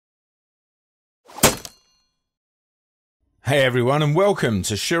Hey everyone, and welcome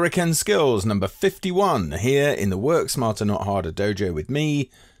to Shuriken Skills number 51 here in the Work Smarter Not Harder dojo with me,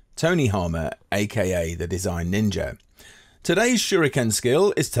 Tony Harmer, aka the Design Ninja. Today's Shuriken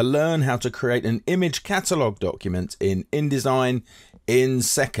skill is to learn how to create an image catalog document in InDesign in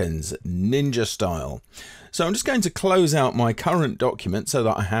seconds, ninja style. So I'm just going to close out my current document so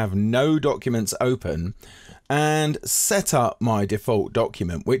that I have no documents open and set up my default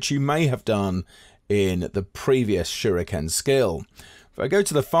document, which you may have done in the previous Shuriken skill. If I go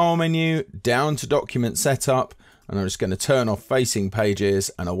to the file menu, down to document setup, and I'm just going to turn off facing pages,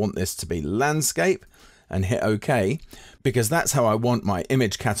 and I want this to be landscape, and hit OK, because that's how I want my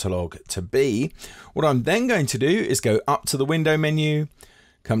image catalog to be. What I'm then going to do is go up to the window menu,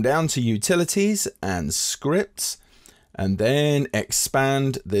 come down to utilities and scripts, and then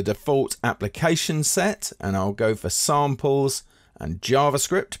expand the default application set, and I'll go for samples and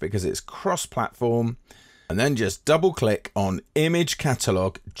JavaScript because it's cross-platform, and then just double click on Image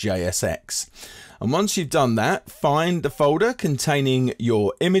Catalog JSX. And once you've done that, find the folder containing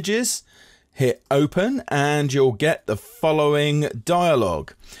your images, hit open, and you'll get the following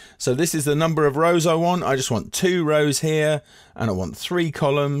dialog. So this is the number of rows I want. I just want 2 rows here, and I want 3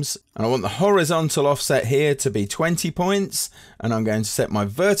 columns, and I want the horizontal offset here to be 20 points, and I'm going to set my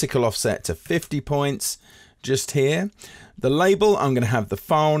vertical offset to 50 points just here. The label, I'm going to have the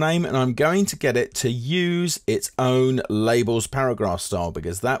file name, and I'm going to get it to use its own labels paragraph style,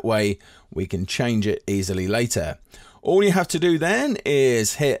 because that way we can change it easily later. All you have to do then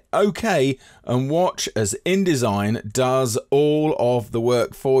is hit OK and watch as InDesign does all of the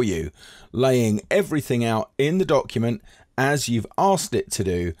work for you, laying everything out in the document as you've asked it to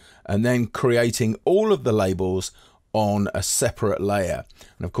do, and then creating all of the labels on a separate layer.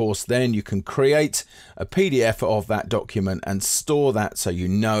 And of course then you can create a PDF of that document and store that so you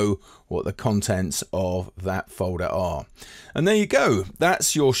know what the contents of that folder are. And there you go,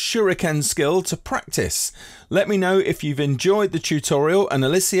 that's your Shuriken skill to practice. Let me know if you've enjoyed the tutorial, and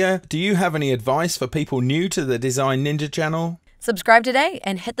Alicia, do you have any advice for people new to the Design Ninja channel? Subscribe today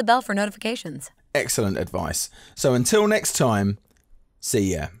and hit the bell for notifications. Excellent advice. So until next time,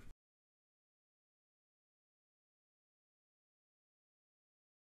 see ya.